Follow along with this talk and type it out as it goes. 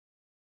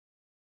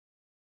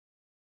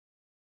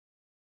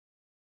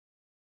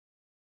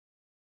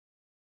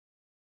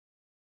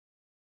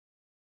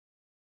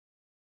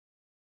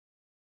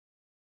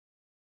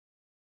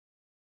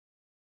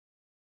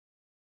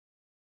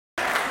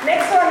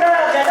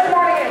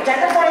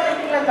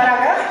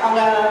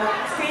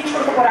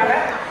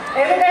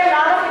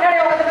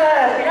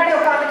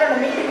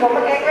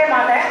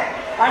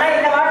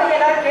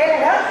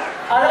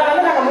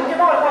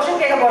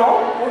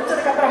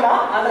முடிச்சதுக்கப்புறமா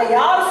அதில்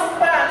யார்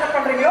சூப்பராக ஆன்சர்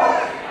பண்ணுறீங்களோ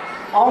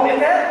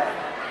அவங்களுக்கு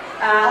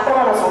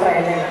அப்புறமா நான்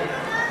சொல்கிறேன்.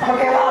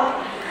 ஓகேவா?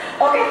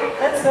 Okay,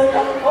 let's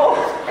welcome. ஓ,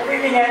 எப்படி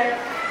இருக்கீங்க?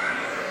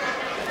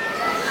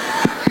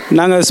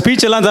 நாங்கள்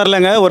ஸ்பீச் எல்லாம்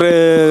தரலைங்க, ஒரு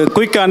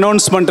குயிக்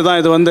அனௌன்ஸ்மெண்ட் தான்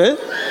இது. வந்து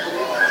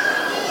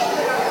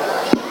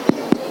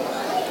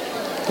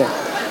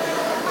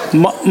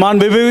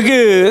மாண்புமிகு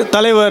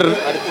தலைவர்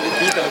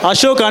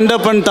அசோக்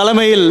அண்டப்பன்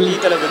தலைமையில்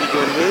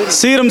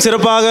சீரும்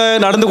சிறப்பாக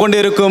நடந்து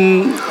கொண்டிருக்கும்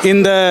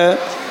இந்த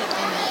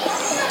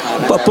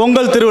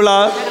பொங்கல் திருவிழா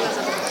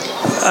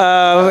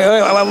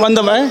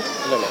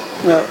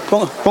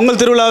பொங்கல்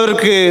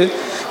திருவிழாவிற்கு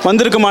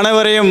வந்திருக்கும்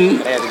அனைவரையும்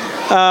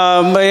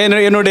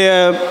என்னுடைய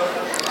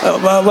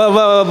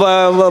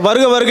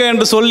வருக வருக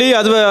என்று சொல்லி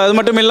அது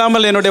மட்டும்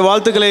இல்லாமல் என்னுடைய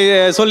வாழ்த்துக்களை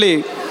சொல்லி,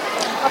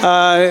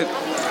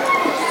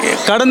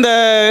 கடந்த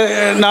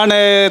நான்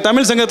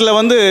தமிழ் சங்கத்தில்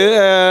வந்து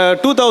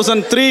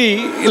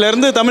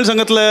 2003 தமிழ்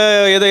சங்கத்தில்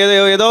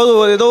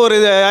ஏதோ ஒரு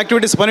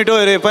ஆக்டிவிட்டீஸ்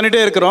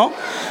பண்ணிகிட்டே இருக்கிறோம்.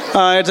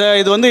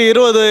 இது வந்து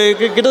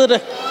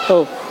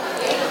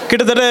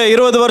கிட்டத்தட்ட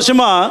 20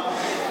 வருஷமாக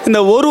இந்த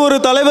ஒரு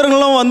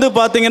தலைவர்களும் வந்து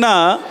பார்த்திங்கன்னா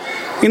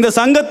இந்த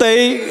சங்கத்தை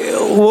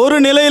ஒரு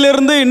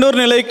நிலையிலிருந்து இன்னொரு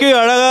நிலைக்கு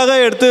அழகாக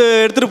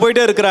எடுத்துகிட்டு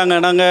போயிட்டே இருக்கிறாங்க.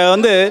 நாங்கள்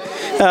வந்து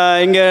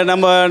இங்கே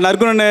நம்ம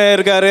நற்குணன்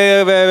இருக்கார்,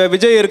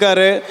 விஜய்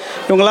இருக்கார்,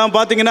 இவங்கெல்லாம்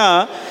பார்த்திங்கன்னா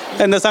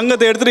இந்த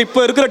சங்கத்தை எடுத்துகிட்டு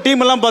இப்போ இருக்கிற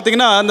டீமெல்லாம்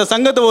பார்த்திங்கன்னா அந்த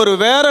சங்கத்தை ஒரு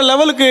வேறு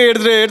லெவலுக்கு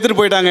எடுத்துகிட்டு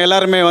போயிட்டாங்க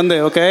எல்லாருமே வந்து.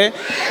 ஓகே,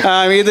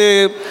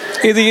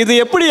 இது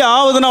எப்படி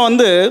ஆகுதுன்னா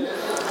வந்து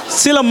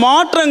சில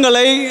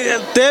மாற்றங்களை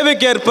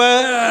தேவைக்கேற்ப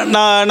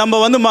நம்ம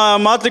வந்து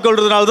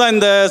மாற்றிக்கொள்றதுனால தான்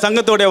இந்த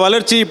சங்கத்தோடைய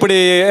வளர்ச்சி இப்படி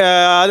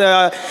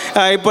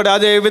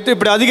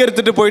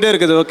அதிகரித்துட்டு போயிட்டே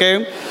இருக்குது. ஓகே,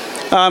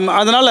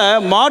 அதனால்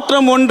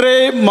மாற்றம் ஒன்றே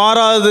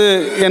மாறாது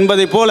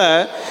என்பதை போல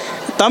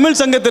தமிழ்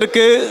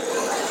சங்கத்திற்கு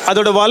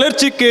அதோட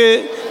வளர்ச்சிக்கு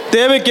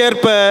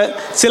தேவைக்கேற்ப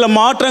சில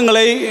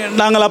மாற்றங்களை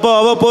நாங்கள்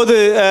அவ்வப்போது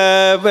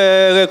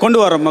கொண்டு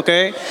வரோம். ஓகே,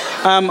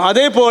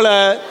 அதே போல்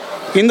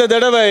இந்த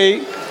தடவை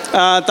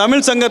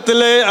தமிழ்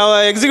சங்கத்தில்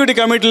எக்ஸிக்யூட்டிவ்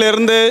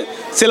கமிட்டியிலேருந்து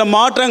சில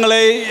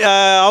மாற்றங்களை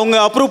அவங்க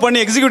அப்ரூவ் பண்ணி,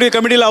 எக்ஸிக்யூட்டிவ்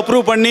கமிட்டியில்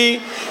அப்ரூவ் பண்ணி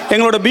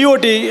எங்களோட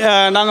பிஓடி,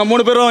 நாங்கள்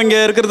 3 பேரும் இங்கே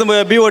இருக்கிறது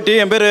பிஓடி,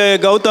 என் பேர்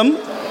கௌதம்,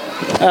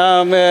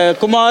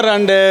 குமார்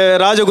அண்டு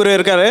ராஜகுரு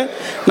இருக்கார்.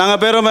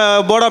 நாங்கள் பேரும்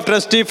board of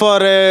trustee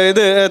for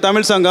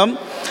Tamil சங்கம்.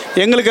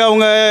 எங்களுக்கு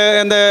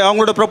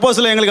அவங்களோட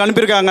ப்ரப்போசலை எங்களுக்கு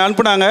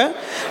அனுப்புனாங்க.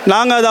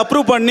 நாங்கள் அதை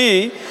அப்ரூவ் பண்ணி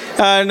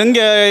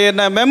இங்கே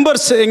என்ன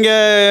மெம்பர்ஸ் இங்கே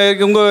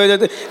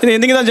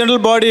இன்றைக்கி தான்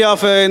ஜென்ரல் பாடி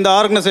ஆஃப் இந்த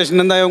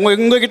ஆர்கனைசேஷன்,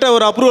 உங்ககிட்ட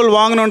ஒரு அப்ரூவல்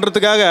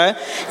வாங்கணுன்றதுக்காக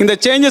இந்த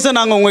சேஞ்சஸை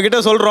நாங்கள் உங்ககிட்ட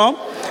சொல்கிறோம்.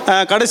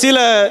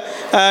 கடைசியில்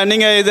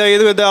நீங்கள்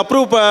இதை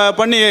அப்ரூவ்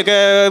பண்ணி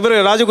இவர்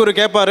ராஜகுரு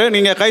கேட்பார்,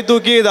 நீங்கள் கை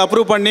தூக்கி இதை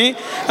அப்ரூவ் பண்ணி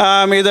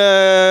இதை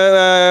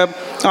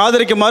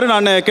ஆதரிக்குமாறு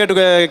நான்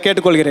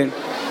கேட்டுக்கொள்கிறேன்.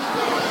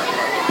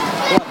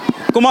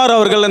 குமார்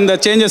அவர்கள் இந்த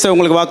சேஞ்சஸை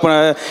உங்களுக்கு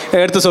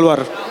எடுத்து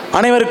சொல்வார்.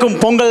 அனைவருக்கும்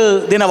பொங்கல்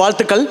தின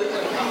வாழ்த்துக்கள்.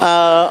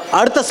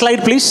 அடுத்த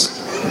ஸ்லைட் ப்ளீஸ்.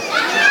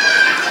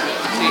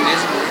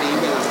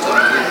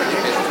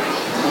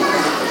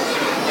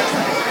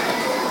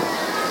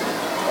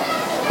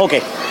 ஓகே,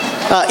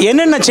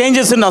 என்னென்ன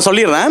சேஞ்சஸ்ன்னு நான்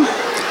சொல்லிடுறேன்.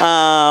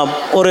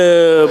 ஒரு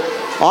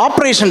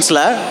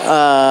ஆப்ரேஷன்ஸில்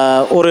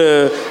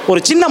ஒரு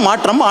சின்ன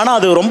மாற்றம், ஆனால்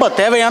அது ரொம்ப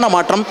தேவையான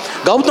மாற்றம்.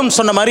 கௌதம்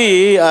சொன்ன மாதிரி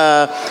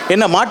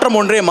என்ன மாற்றம்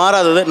ஒன்றே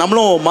மாறாதது,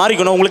 நம்மளும்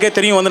மாறிக்கணும். உங்களுக்கே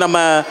தெரியும் வந்து நம்ம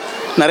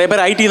நிறைய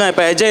பேர் ஐடி தான்,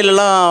 இப்போ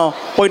எஜைலெலாம்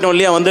போயிட்டோம்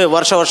இல்லையா, வந்து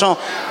வருஷம்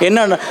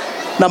என்ன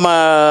நம்ம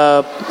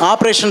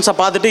ஆப்ரேஷன்ஸை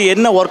பார்த்துட்டு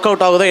என்ன ஒர்க்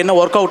அவுட் ஆகுதோ என்ன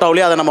ஒர்க் அவுட்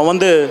ஆகலையோ அதை நம்ம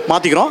வந்து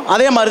மாற்றிக்கிறோம்.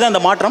 அதே மாதிரி தான்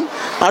இந்த மாற்றம்.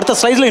 அடுத்த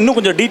ஸ்லைடில் இன்னும்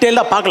கொஞ்சம்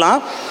டீட்டெயிலாக பார்க்கலாம்.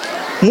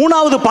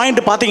 3வது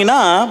பாயிண்ட் பார்த்தீங்கன்னா,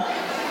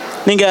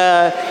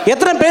 நீங்கள்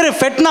எத்தனை பேர்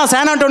ஃபெட்னா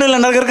சான்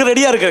ஆண்டோனியோவில் நடக்கிறதுக்கு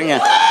ரெடியாக இருக்கிறீங்க?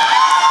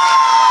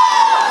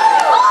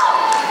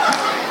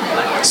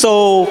 ஸோ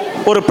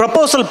ஒரு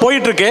ப்ரப்போசல்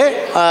போயிட்டுருக்கு,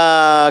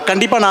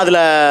 கண்டிப்பாக நான்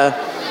அதில்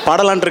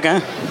பாடலான்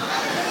இருக்கேன்.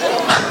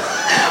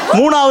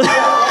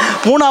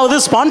 மூணாவது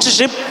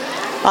ஸ்பான்சர்ஷிப்.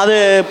 அது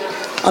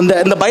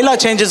இந்த பைலா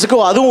சேஞ்சஸுக்கு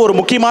அதுவும் ஒரு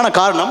முக்கியமான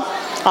காரணம்.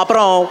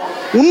 அப்புறம்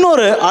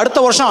இன்னொரு அடுத்த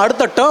வருஷம்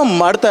அடுத்த டேர்ம்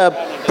அடுத்த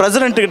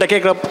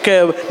பிரசிடென்ட்டுக்கிட்ட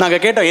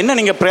நாங்கள் கேட்டோம் என்ன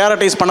நீங்கள்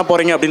ப்ரையாரிட்டைஸ் பண்ண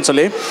போகிறீங்க அப்படின்னு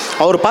சொல்லி.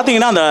 அவர்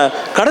பார்த்தீங்கன்னா அந்த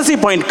கடைசி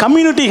point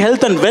community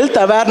health and wealth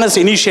awareness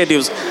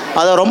initiatives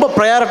அதை ரொம்ப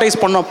ப்ரையாரிட்டைஸ்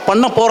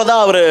பண்ண போகிறதா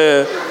அவர்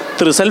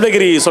திரு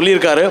செல்வகிரி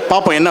சொல்லியிருக்காரு.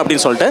 பார்ப்போம் என்ன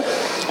அப்படின்னு சொல்லிட்டு.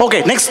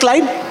 Okay, next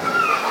slide.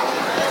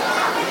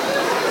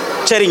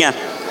 சரிங்க,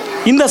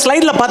 இந்த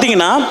ஸ்லைடில்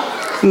பார்த்தீங்கன்னா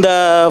இந்த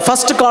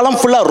ஃபஸ்ட் காலம்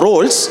ஃபுல்லாக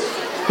ரோல்ஸ்,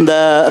 இந்த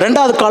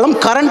 2வது காலம்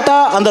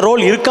கரண்ட்டாக அந்த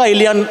ரோல் இருக்கா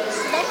இல்லையான்னு,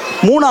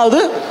 3வது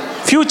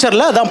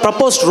ஃப்யூச்சரில் அதான்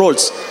ப்ரப்போஸ்ட்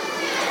ரோல்ஸ்.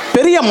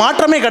 பெரிய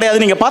மாற்றமே கிடையாது.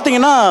 நீங்கள்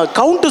பார்த்தீங்கன்னா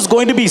count is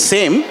going to be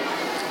same.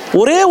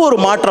 ஒரே ஒரு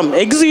மாற்றம்,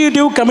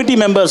 எக்ஸிக்யூட்டிவ் கமிட்டி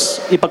மெம்பர்ஸ்.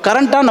 இப்போ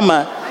கரண்ட்டாக நம்ம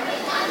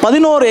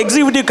 11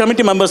 எக்ஸிக்யூட்டிவ்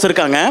கமிட்டி மெம்பர்ஸ்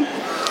இருக்காங்க.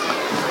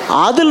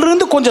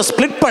 அதிலிருந்து கொஞ்சம்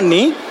ஸ்ப்ளிட்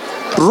பண்ணி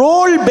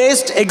role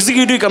paste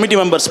executive committee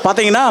members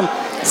பார்த்தீங்கன்னா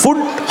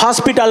food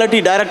hospitality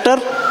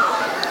director,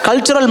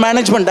 cultural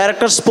management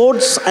director,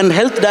 sports and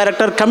health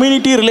director,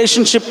 community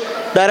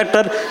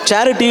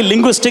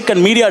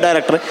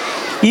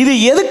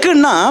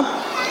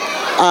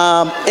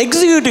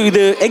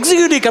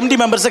executive committee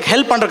மெம்பர்ஸுக்கு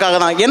help பண்ணுறதுக்காக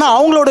தான். ஏன்னா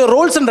அவங்களோட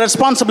ரோல்ஸ் அண்ட்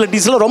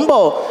ரெஸ்பான்சிபிலிட்டிஸில் ரொம்ப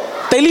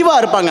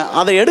தெளிவாக இருப்பாங்க.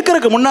 அதை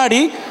எடுக்கிறதுக்கு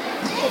முன்னாடி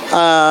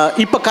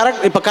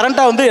இப்போ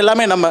கரண்ட்டாக வந்து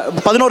எல்லாமே நம்ம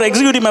 11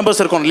 எக்ஸிக்யூட்டிவ்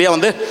மெம்பர்ஸ் இருக்கோம் இல்லையா,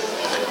 வந்து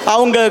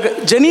அவங்க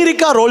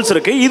ஜெனீரிக்காக ரோல்ஸ்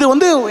இருக்குது. இது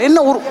வந்து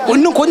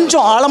இன்னும்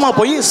கொஞ்சம் ஆழமாக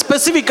போய்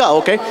ஸ்பெசிஃபிக்காக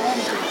ஓகே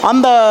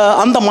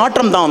அந்த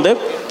மாற்றம் தான் வந்து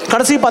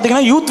கடைசி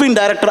பார்த்தீங்கன்னா யூத் விங்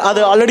டைரக்டர், அது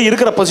ஆல்ரெடி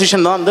இருக்கிற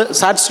பொசிஷன் தான். வந்து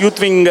சாட்ஸ் யூத்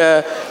விங்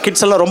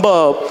கிட்ஸ் எல்லாம் ரொம்ப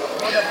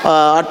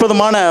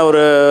அற்புதமான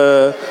ஒரு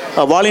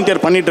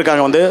வாலண்டியர்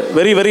பண்ணிகிட்ருக்காங்க, வந்து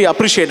வெரி வெரி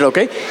அப்ரிஷியேட்.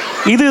 ஓகே,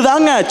 இது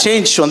தாங்க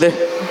சேஞ்ச் வந்து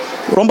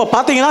ரொம்ப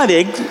பார்த்தீங்கன்னா இது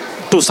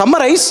to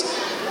summarise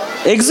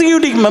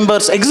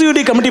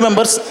executive committee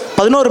members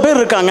 11 பேர்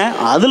இருக்காங்க.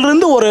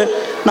 அதிலிருந்து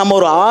நம்ம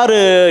ஒரு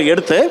 6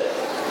 எடுத்து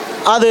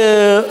அது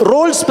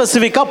ரோல்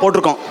ஸ்பெசிஃபிக்காக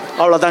போட்டிருக்கோம்,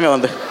 அவ்வளோதாங்க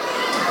வந்து.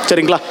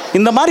 சரிங்களா?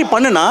 இந்த மாதிரி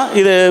பண்ணுனா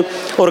இது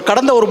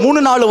கடந்த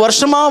 3-4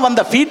 வருஷமாக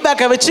வந்த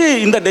ஃபீட்பேக்கை வச்சு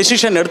இந்த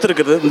டெசிஷன்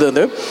எடுத்துருக்குது.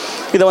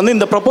 இதை வந்து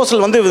இந்த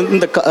ப்ரப்போசல் வந்து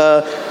இந்த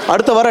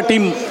அடுத்த வர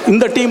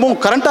இந்த டீமும்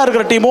கரண்ட்டாக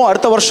இருக்கிற டீமும்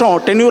அடுத்த வருஷம்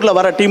டென்யூரில்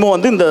வர டீமும்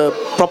வந்து இந்த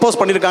ப்ரப்போஸ்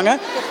பண்ணியிருக்காங்க.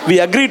 We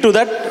agree to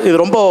that. இது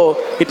ரொம்ப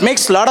it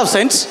makes lot of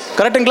sense.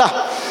 கரெக்டுங்களா?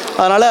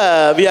 அதனால்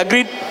வி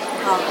அக்ரி.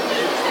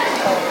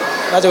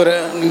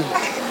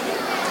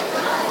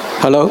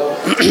 ஹலோ,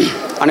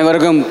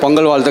 அனைவருக்கும்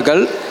பொங்கல்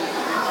வாழ்த்துக்கள்.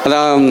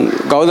 அதான்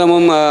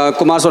கௌதமும்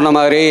குமார் சொன்ன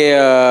மாதிரி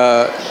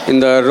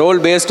இந்த ரோல்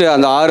பேஸ்டு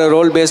அந்த 6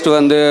 ரோல் பேஸ்டு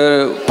வந்து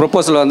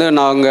ப்ரொப்போசல் வந்து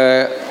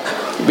நாங்கள்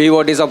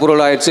பிஓடிஸ்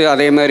அப்ரூவல் ஆகிடுச்சு.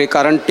 அதேமாதிரி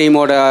கரண்ட்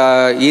டீமோட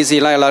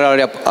ஈஸிலாம்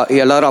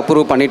எல்லோரும்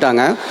அப்ரூவ்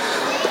பண்ணிட்டாங்க.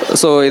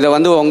 ஸோ இதை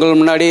வந்து உங்களுக்கு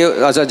முன்னாடி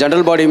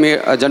ஜென்ரல்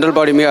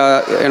பாடி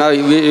ஏன்னா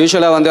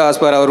யூஸ்வலாக வந்து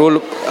as per rule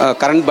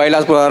current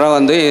bylaws பிரகாரம்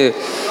வந்து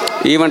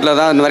ஈவெண்ட்டில்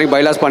தான் இந்த மாதிரி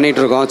பைலாஸ்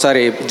பண்ணிகிட்ருக்கோம்,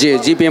 சாரி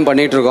ஜிபிஎம்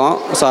பண்ணிகிட்ருக்கோம்.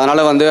 ஸோ அதனால்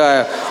வந்து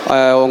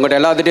உங்கள்கிட்ட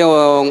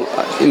எல்லாத்துட்டையும்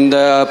இந்த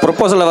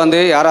ப்ரொப்போசலை வந்து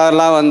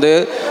யாரெல்லாம் வந்து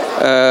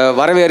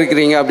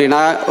வரவேற்கிறீங்க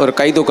அப்படின்னா ஒரு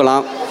கை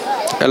தூக்கலாம்.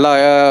 எல்லா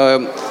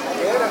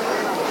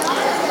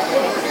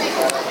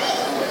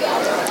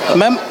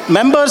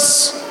மெம்பர்ஸ்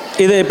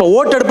இது இப்போ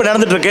ஓட்டெடுப்பு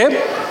நடந்துகிட்ருக்கு.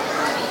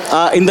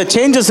 இந்த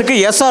சேஞ்சஸுக்கு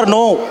எஸ் ஆர்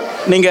நோ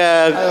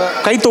நீங்கள்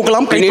கை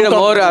தூக்கலாம்.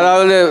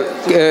 அதாவது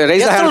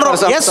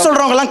எஸ்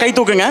சொல்கிறவங்கலாம் கை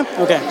தூக்குங்க.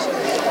 ஓகே,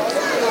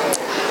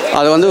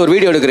 அது வந்து ஒரு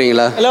வீடியோ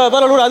எடுக்கிறீங்களா? இல்லை அது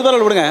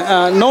பரவாயில்ல விடுங்க.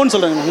 நோன்னு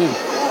சொல்கிறேங்க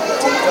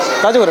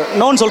ராஜகுரு,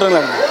 நோன்னு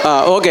சொல்கிறேங்களா?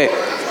 ஓகே.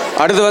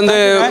 அடுத்து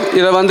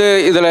வந்து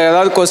இதில்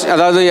ஏதாவது கொஸ்டின்,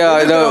 அதாவது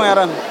இதை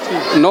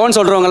நோன்னு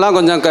சொல்கிறவங்கலாம்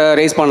கொஞ்சம்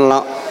ரைஸ்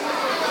பண்ணலாம்.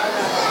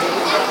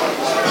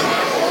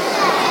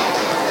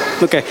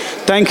 Okay,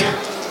 thank you.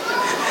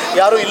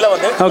 யாரும் இல்லை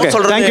வந்து ஓகே,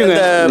 தேங்க்யூங்க.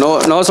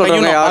 நோ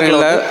சொல்கிறவங்க யாரும்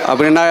இல்லை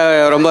அப்படின்னா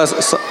ரொம்ப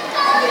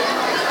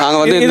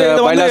நாங்கள் வந்து இந்த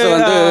பைலாஸை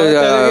வந்து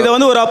இதை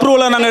வந்து ஒரு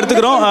அப்ரூவலாக நாங்கள்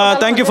எடுத்துக்கிறோம்.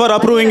 Thank you for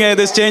approving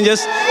this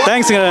changes.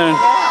 தேங்க்ஸுங்க.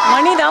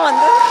 மணி தான்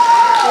வந்து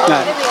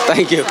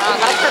தேங்க்யூ.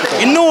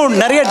 இன்னும்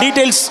நிறைய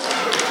டீட்டெயில்ஸ்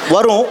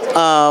வரும்.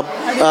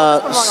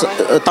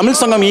 தமிழ்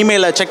சங்கம்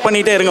இமெயிலை செக்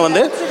பண்ணிகிட்டே இருங்க.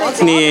 வந்து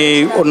நீ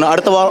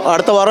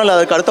அடுத்த வாரம் இல்லை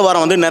அதுக்கு அடுத்த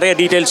வாரம் வந்து நிறைய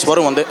டீட்டெயில்ஸ்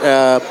வரும் வந்து.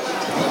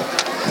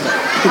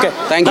 ஓகே,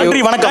 நன்றி,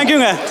 வணக்கம்.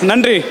 தேங்க்யூங்க,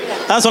 நன்றி.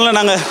 சொல்ல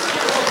நாங்கள்